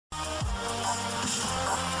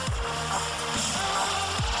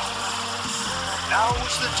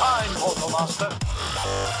Now's the time, Quartermaster.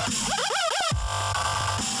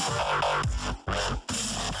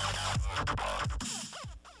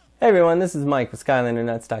 Hey everyone, this is Mike with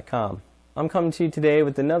SkylanderNuts.com. I'm coming to you today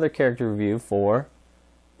with another character review for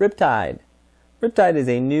Riptide. Riptide is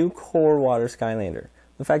a new core water Skylander.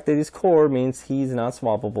 The fact that he's core means he's not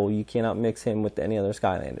swappable. You cannot mix him with any other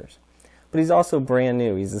Skylanders. But he's also brand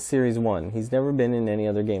new. He's a Series 1. He's never been in any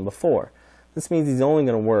other game before. This means he's only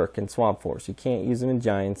going to work in Swap Force. You can't use him in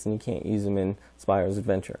Giants and you can't use him in Spyro's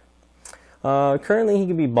Adventure. Currently he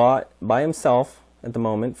can be bought by himself at the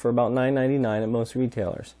moment for about $9.99 at most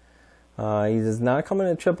retailers. He does not come in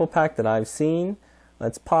a triple pack that I've seen.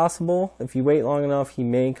 It's possible if you wait long enough he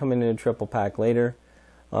may come in a triple pack later.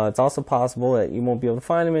 It's also possible that you won't be able to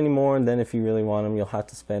find him anymore, and then if you really want him you'll have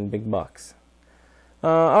to spend big bucks.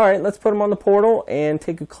 Alright, let's put him on the portal and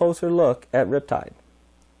take a closer look at Riptide.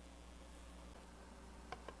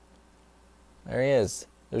 There he is.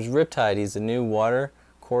 There's Riptide. He's a new water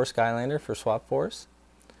core Skylander for Swap Force.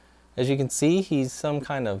 As you can see, he's some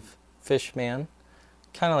kind of fish man.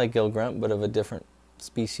 Kind of like Gilgrunt, but of a different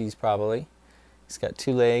species probably. He's got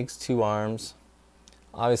 2 legs, 2 arms.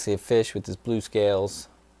 Obviously a fish with his blue scales,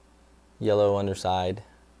 yellow underside.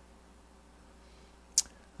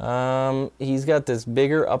 He's got this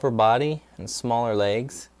bigger upper body and smaller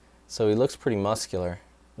legs, so he looks pretty muscular.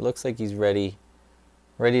 It looks like he's ready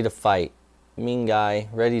to fight. Mean guy,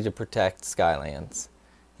 ready to protect Skylands.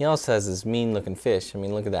 He also has this mean looking fish. I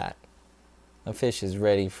mean, look at that. That fish is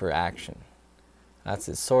ready for action. That's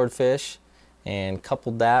his swordfish, and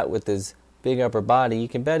coupled that with his big upper body, you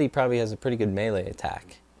can bet he probably has a pretty good melee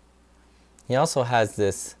attack. He also has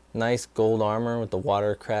this nice gold armor with the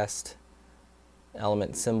water crest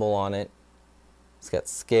element symbol on it. He's got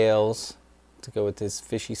scales to go with his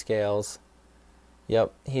fishy scales.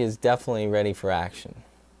 Yep, he is definitely ready for action.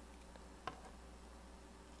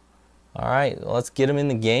 Alright, let's get him in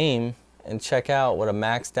the game and check out what a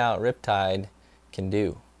maxed out Riptide can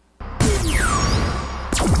do.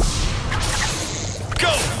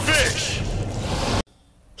 Go fish!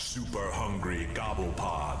 Super hungry gobble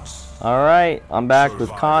pods. Alright, I'm back with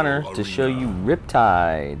Connor to show you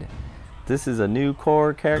Riptide. This is a new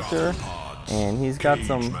core character, and he's got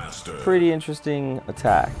some pretty interesting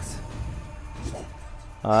attacks.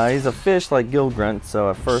 He's a fish like Gilgrunt, so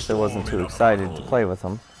at first I wasn't too excited to play with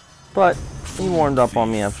him. But he warmed up on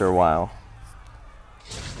me after a while.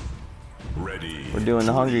 We're doing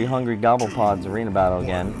the Hungry Gobblepods arena battle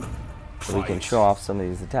again, so we can show off some of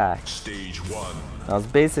these attacks. Stage 1. Now his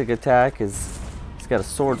basic attack is, he's got a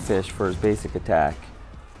swordfish for his basic attack.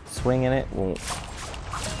 Swinging it will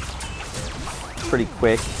pretty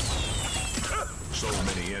quick. So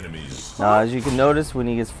many enemies. Now as you can notice, when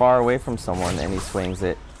he gets far away from someone and he swings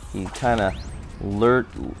it, he kind of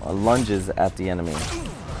lunges at the enemy.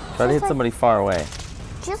 Try to hit somebody far away.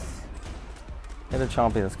 Just hit a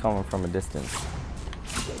chompy that's coming from a distance.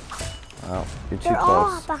 Oh, you're too they're all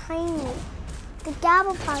close. behind me. The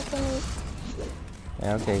Gobblepod can.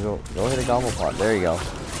 Yeah, okay, go hit a Gobblepod. There you go.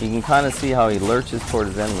 You can kind of see how he lurches toward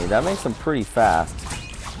his enemy. That makes him pretty fast.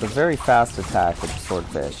 It's a very fast attack with the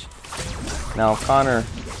swordfish. Now, if Connor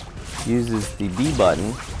uses the B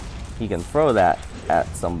button, he can throw that at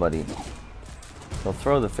somebody. He'll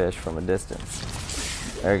throw the fish from a distance.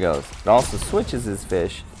 There he goes. It also switches his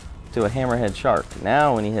fish to a hammerhead shark.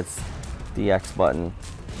 Now when he hits the X button,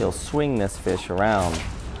 he'll swing this fish around.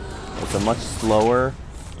 It's a much slower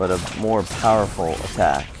but a more powerful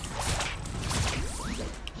attack.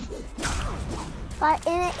 But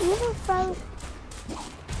and it even throws.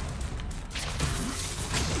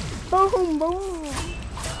 Boom, boom.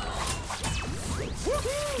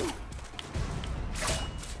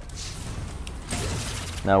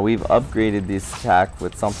 Now we've upgraded this attack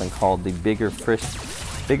with something called the bigger fish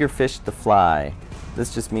to fly.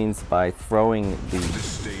 This just means by throwing the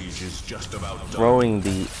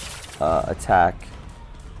attack,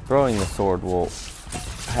 throwing the sword will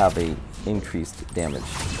have a increased damage.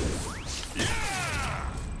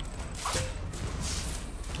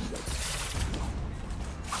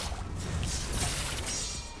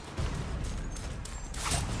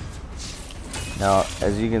 Now,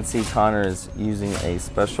 as you can see, Connor is using a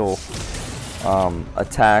special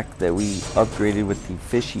attack that we upgraded with the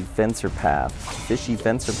Fishy Fencer Path. Fishy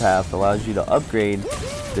Fencer Path allows you to upgrade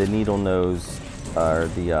the needle nose or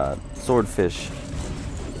the swordfish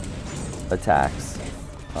attacks.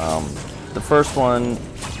 The first one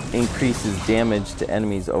increases damage to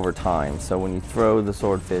enemies over time. So when you throw the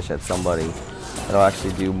swordfish at somebody, it'll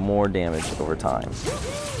actually do more damage over time.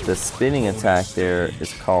 The spinning attack there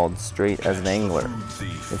is called Straight as an Angler.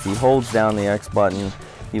 If he holds down the X button,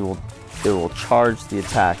 he will it will charge the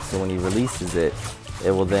attack, so when he releases it,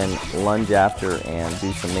 it will then lunge after and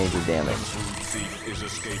do some major damage. Food thief is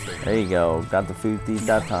escaping. There you go, got the food thief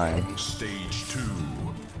that time. Stage 2.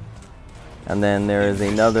 And then there is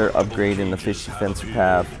another upgrade in the fish defense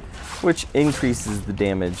path, which increases the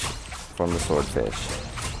damage from the swordfish.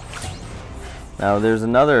 Now there's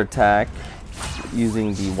another attack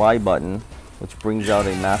using the Y button, which brings out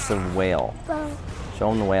a massive whale. Bro,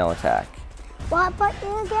 Show him the whale attack. what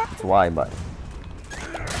button again? It's Y button.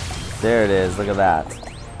 There it is, look at that.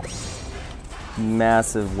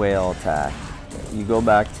 Massive whale attack. You go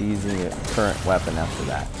back to using your current weapon after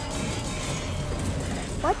that.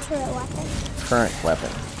 What's your weapon? Current weapon.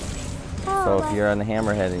 Oh, So if you're on the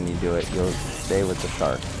hammerhead and you do it, you'll stay with the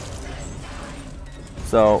shark.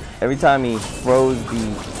 So every time he throws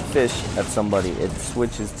the fish at somebody, it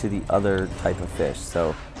switches to the other type of fish.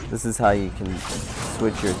 So this is how you can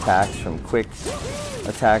switch your attacks from quick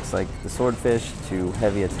attacks like the swordfish to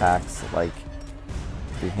heavy attacks like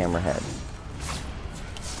the hammerhead.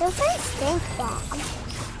 Those things stink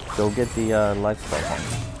bad. Go get the lifestyle one.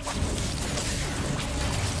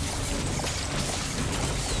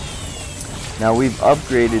 Now we've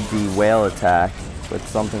upgraded the whale attack with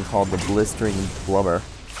something called the blistering blubber.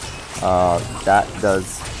 That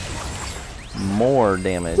does more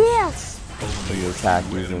damage Yes. when you attack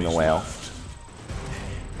using the whale.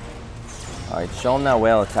 Alright, show him that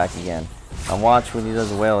whale attack again. Now watch when he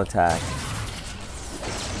does a whale attack.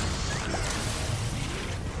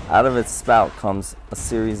 Out of its spout comes a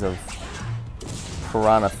series of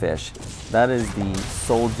piranha fish. That is the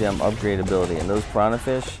soul gem upgrade ability, and those piranha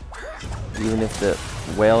fish, even if the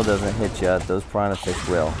whale doesn't hit you, those piranha fish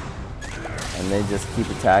will. And they just keep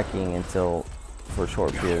attacking until, for a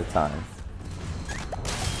short period of time.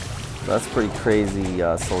 So that's pretty crazy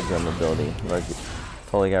soul gem ability. Like,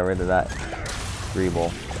 totally got rid of that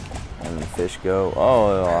Greeble. And the fish go,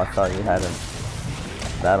 oh, I thought you had him.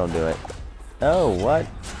 That'll do it. Oh, what?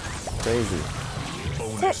 Crazy.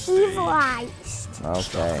 They're evilized.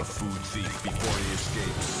 Okay. The food thief before he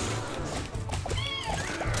escapes.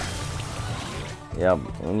 Yep,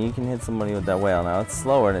 when you can hit somebody with that whale. Now it's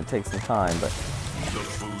slower and it takes some time, but The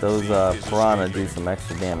food those thief is piranha do escaping. some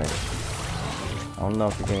extra damage. I don't know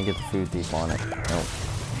if you're gonna get the food thief on it. Nope.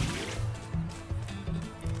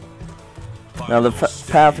 Now the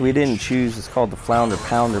path we didn't choose is called the Flounder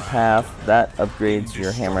Pounder path. That upgrades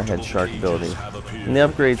your hammerhead shark ability. And the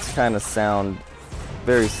upgrades kind of sound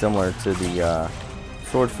very similar to the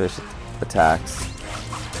swordfish attacks.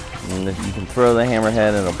 And if you can throw the hammerhead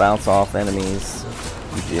and it'll bounce off enemies.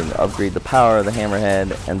 You can upgrade the power of the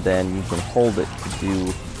hammerhead, and then you can hold it to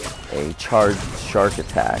do a charged shark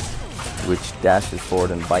attack, which dashes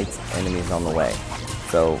forward and bites enemies on the way.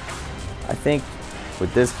 So I think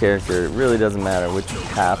with this character, it really doesn't matter which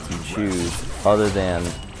path you choose, other than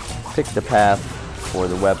pick the path for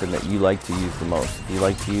the weapon that you like to use the most. If you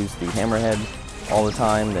like to use the hammerhead all the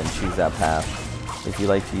time, then choose that path. If you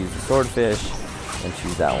like to use the swordfish, then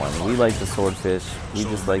choose that one. We like the swordfish. We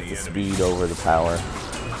just like the speed over the power.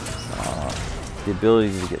 The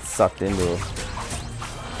ability to get sucked into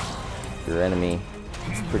your enemy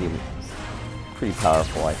is pretty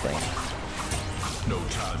powerful, I think. No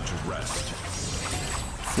time to rest.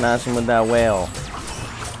 Smash him with that whale.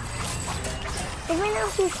 Even though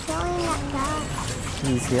he's killing that guy.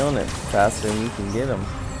 He's healing it faster than you can get him.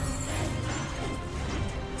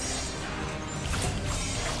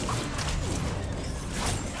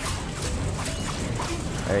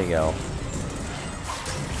 There you go.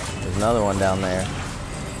 There's another one down there.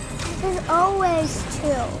 There's always two.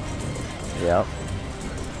 Yep.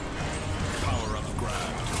 Power up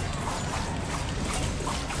grab.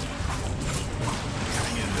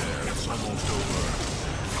 Hang in there. It's almost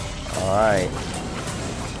over. Alright.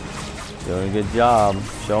 Doing a good job.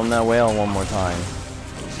 Show him that whale one more time.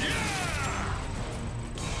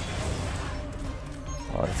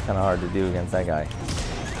 Oh, it's kind of hard to do against that guy.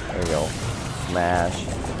 There we go. Smash.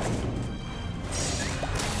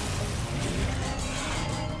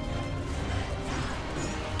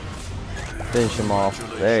 Finish him off.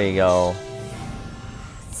 There you go.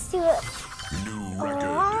 Let's do it. New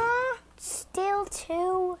record. Still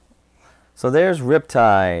two. So there's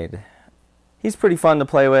Riptide. He's pretty fun to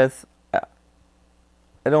play with.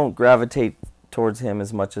 I don't gravitate towards him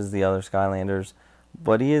as much as the other Skylanders,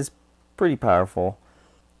 but he is pretty powerful.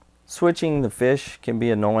 Switching the fish can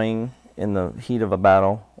be annoying in the heat of a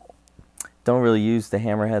battle. Don't really use the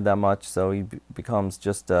hammerhead that much, so he becomes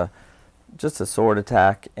just a sword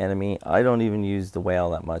attack enemy. I don't even use the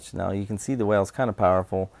whale that much. Now you can see the whale's kind of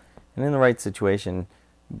powerful, and in the right situation,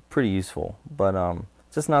 pretty useful. But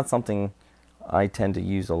just not something I tend to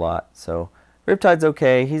use a lot. So Riptide's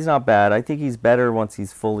okay. He's not bad. I think he's better once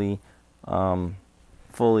he's fully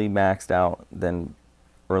maxed out than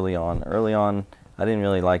early on. Early on, I didn't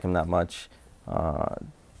really like him that much.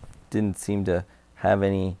 Didn't seem to have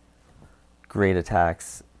any great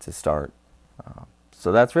attacks to start.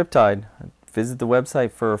 So that's Riptide. Visit the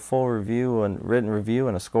website for a full review and written review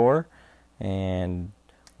and a score. And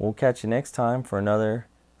we'll catch you next time for another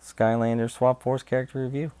Skylander Swap Force character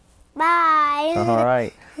review. Bye. All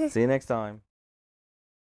right. See you next time.